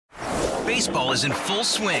Baseball is in full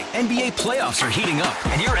swing. NBA playoffs are heating up,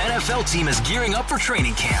 and your NFL team is gearing up for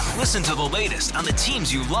training camp. Listen to the latest on the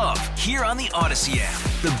teams you love here on the Odyssey app.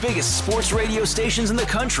 The biggest sports radio stations in the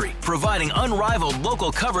country, providing unrivaled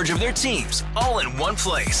local coverage of their teams, all in one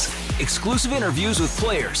place. Exclusive interviews with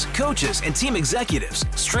players, coaches, and team executives,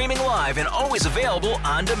 streaming live and always available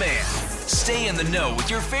on demand. Stay in the know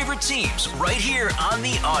with your favorite teams right here on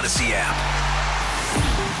the Odyssey app.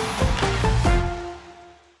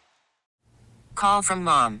 Call from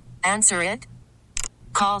mom. Answer it.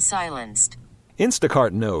 Call silenced. Instacart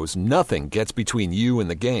knows nothing gets between you and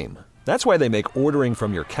the game. That's why they make ordering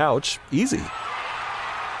from your couch easy.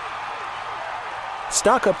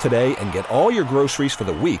 Stock up today and get all your groceries for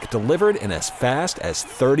the week delivered in as fast as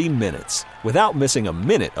 30 minutes without missing a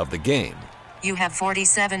minute of the game. You have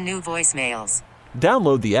 47 new voicemails.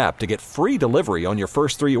 Download the app to get free delivery on your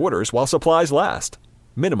first 3 orders while supplies last.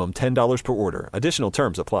 Minimum $10 per order. Additional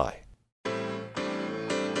terms apply.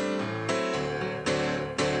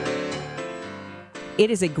 It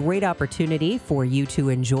is a great opportunity for you to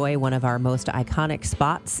enjoy one of our most iconic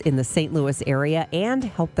spots in the St. Louis area and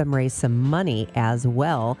help them raise some money as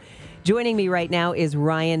well. Joining me right now is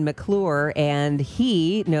Ryan McClure, and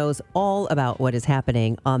he knows all about what is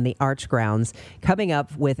happening on the Arch grounds, coming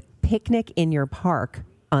up with Picnic in Your Park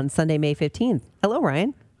on Sunday, May 15th. Hello,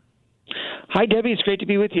 Ryan. Hi, Debbie. It's great to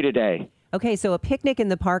be with you today. Okay, so a picnic in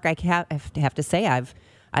the park, I have to say I've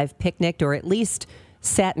picnicked, or at least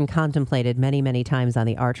sat and contemplated many, many times on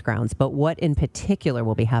the Arch grounds. But what in particular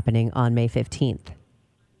will be happening on May 15th?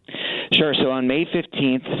 Sure. So on May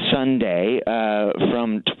 15th, Sunday,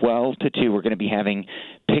 from 12 to 2, we're going to be having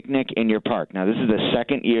Picnic in Your Park. Now, this is the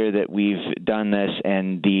second year that we've done this,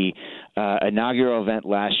 and the inaugural event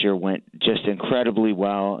last year went just incredibly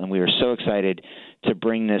well, and we are so excited to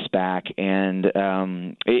bring this back. And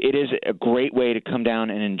it is a great way to come down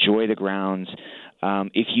and enjoy the grounds.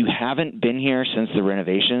 If you haven't been here since the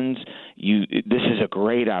renovations, this is a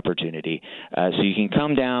great opportunity. So you can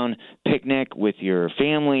come down, picnic with your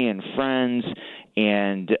family and friends,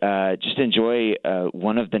 and just enjoy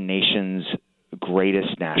one of the nation's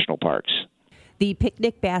greatest national parks. The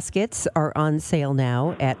picnic baskets are on sale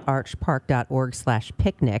now at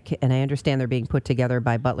archpark.org/picnic, and I understand they're being put together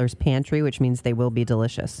by Butler's Pantry, which means they will be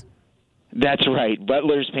delicious. That's right.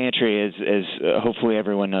 Butler's Pantry, as hopefully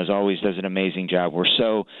everyone knows, always does an amazing job. We're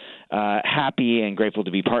so happy and grateful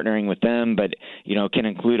to be partnering with them, but can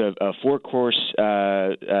include a 4-course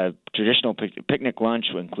traditional picnic lunch,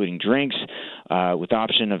 including drinks, with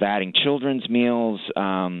option of adding children's meals,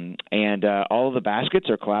 and all of the baskets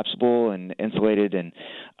are collapsible and insulated, and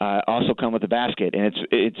also come with a basket. And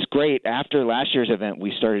it's great. After last year's event,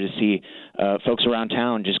 we started to see folks around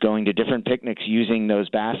town just going to different picnics using those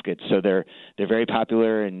baskets. So they're very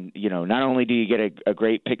popular, and not only do you get a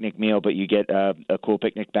great picnic meal, but you get a cool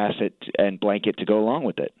picnic basket and blanket to go along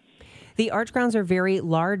with it. The Arch grounds are very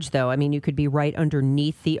large, though. I mean, you could be right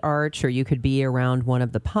underneath the Arch, or you could be around one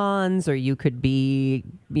of the ponds, or you could be,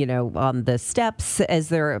 on the steps. Is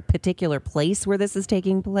there a particular place where this is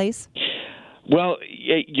taking place? Well,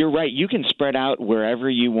 you're right. You can spread out wherever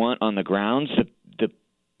you want on the grounds. The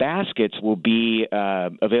baskets will be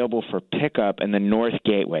available for pickup in the North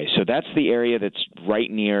Gateway. So that's the area that's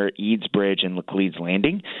right near Eads Bridge and Laclede's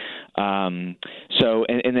Landing.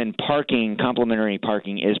 And then complimentary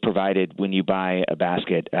parking is provided when you buy a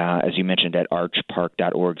basket, as you mentioned, at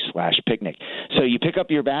archpark.org/picnic. So you pick up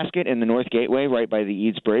your basket in the North Gateway right by the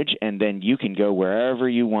Eads Bridge, and then you can go wherever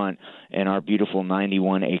you want in our beautiful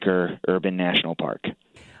 91-acre urban national park.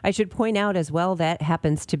 I should point out as well that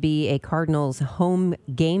happens to be a Cardinals home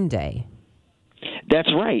game day.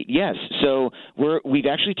 That's right, yes. So we've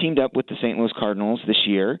actually teamed up with the St. Louis Cardinals this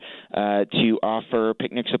year to offer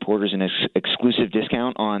picnic supporters an exclusive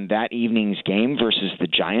discount on that evening's game versus the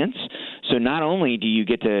Giants. So not only do you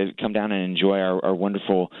get to come down and enjoy our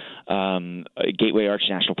wonderful Gateway Arch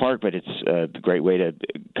National Park, but it's a great way to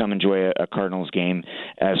come enjoy a Cardinals game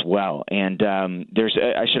as well. And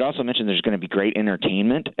I should also mention there's going to be great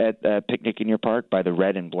entertainment at Picnic in Your Park by the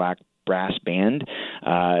Red and Black Brass Band.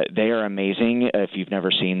 They are amazing. If you've never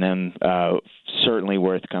seen them, certainly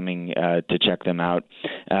worth coming to check them out.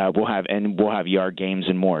 We'll have yard games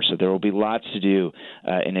and more. So there will be lots to do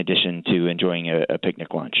in addition to enjoying a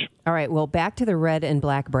picnic lunch. All right. Well, back to the Red and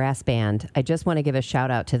Black Brass Band. I just want to give a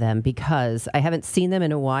shout out to them because I haven't seen them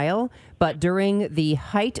in a while, but during the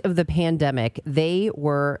height of the pandemic, they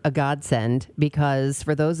were a godsend because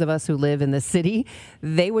for those of us who live in the city,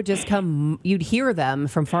 they would just come. You'd hear them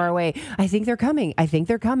from far away. I think they're coming. I think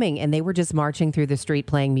they're coming. And they were just marching through the street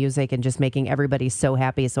playing music and just making everybody so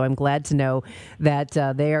happy. So I'm glad to know that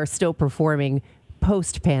they are still performing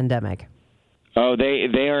post-pandemic. Oh,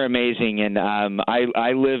 they are amazing, and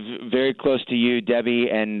I live very close to you, Debbie,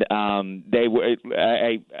 and I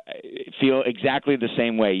feel exactly the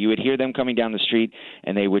same way. You would hear them coming down the street,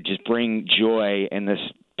 and they would just bring joy in this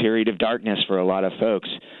period of darkness for a lot of folks,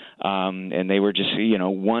 and they were just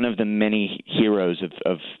one of the many heroes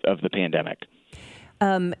of the pandemic.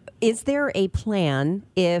 Is there a plan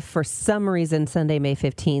if for some reason Sunday, May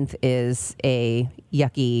 15th is a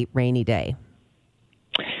yucky, rainy day?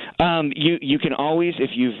 You can always,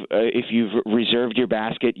 if you've reserved your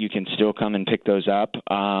basket, you can still come and pick those up.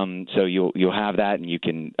 So you'll have that, and you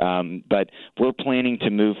can. But we're planning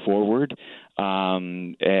to move forward,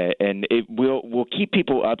 and we'll keep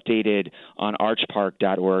people updated on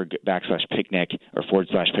archpark.org/picnic or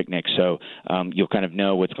 /picnic. So you'll kind of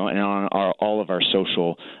know what's going on all of our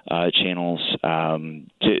social channels.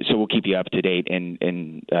 So we'll keep you up to date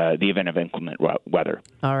in the event of inclement weather.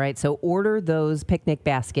 All right. So order those picnic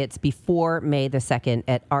baskets before May the 2nd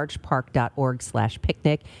at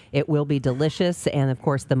archpark.org/picnic. It will be delicious. And of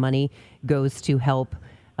course, the money goes to help.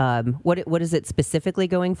 What is it specifically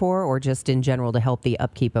going for, or just in general to help the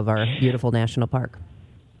upkeep of our beautiful national park?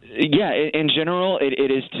 Yeah, in general,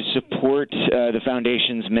 it is to support the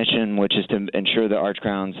foundation's mission, which is to ensure the Arch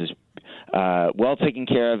Grounds is well taken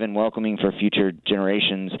care of and welcoming for future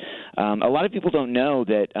generations. A lot of people don't know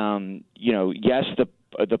that, yes, the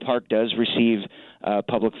park does receive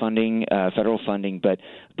public funding, federal funding, but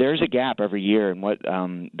there's a gap every year in what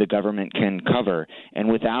the government can cover.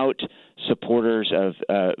 And without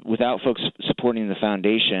without folks supporting the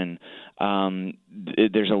foundation,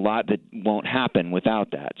 there's a lot that won't happen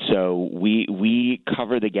without that. So we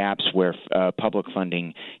cover the gaps where public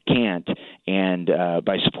funding can't. And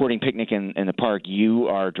by supporting Picnic in the park, you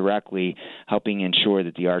are directly helping ensure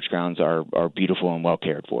that the Arch Grounds are beautiful and well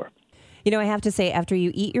cared for. I have to say, after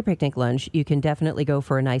you eat your picnic lunch, you can definitely go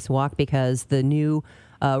for a nice walk because the new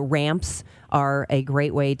ramps are a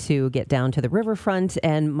great way to get down to the riverfront.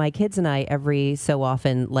 And my kids and I every so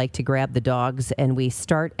often like to grab the dogs, and we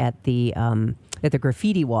start at the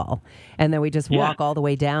graffiti wall, and then we just walk all the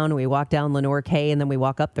way down. We walk down Lenore K, and then we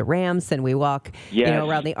walk up the ramps, and we walk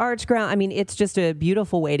around the Arch Ground. I mean, it's just a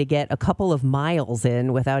beautiful way to get a couple of miles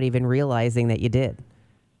in without even realizing that you did.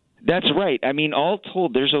 That's right. I mean, all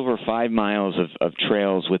told, there's over 5 miles of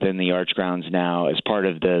trails within the Arch Grounds now as part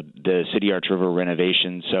of the City Arch River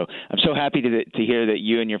renovation. So I'm so happy to hear that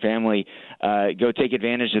you and your family go take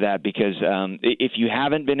advantage of that, because if you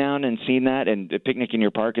haven't been out and seen that, and the Picnic in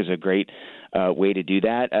Your Park is a great way to do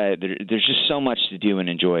that, there's just so much to do and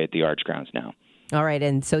enjoy at the Arch Grounds now. All right,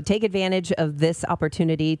 and so take advantage of this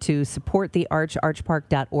opportunity to support the Arch,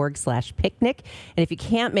 archpark.org/picnic. And if you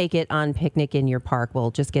can't make it on Picnic in Your Park,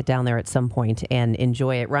 well, just get down there at some point and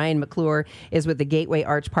enjoy it. Ryan McClure is with the Gateway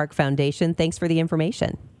Arch Park Foundation. Thanks for the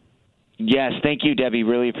information. Yes, thank you, Debbie.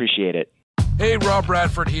 Really appreciate it. Hey, Rob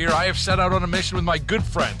Bradford here. I have set out on a mission with my good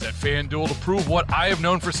friends at FanDuel to prove what I have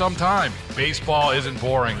known for some time. Baseball isn't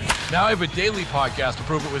boring. Now I have a daily podcast to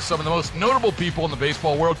prove it with some of the most notable people in the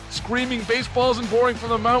baseball world, screaming baseball isn't boring from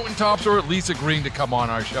the mountaintops, or at least agreeing to come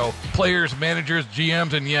on our show. Players, managers,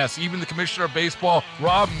 GMs, and yes, even the commissioner of baseball,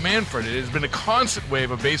 Rob Manfred. It has been a constant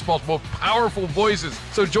wave of baseball's most powerful voices.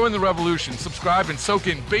 So join the revolution. Subscribe and soak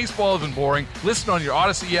in Baseball Isn't Boring. Listen on your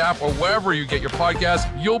Odyssey app or wherever you get your podcasts.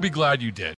 You'll be glad you did.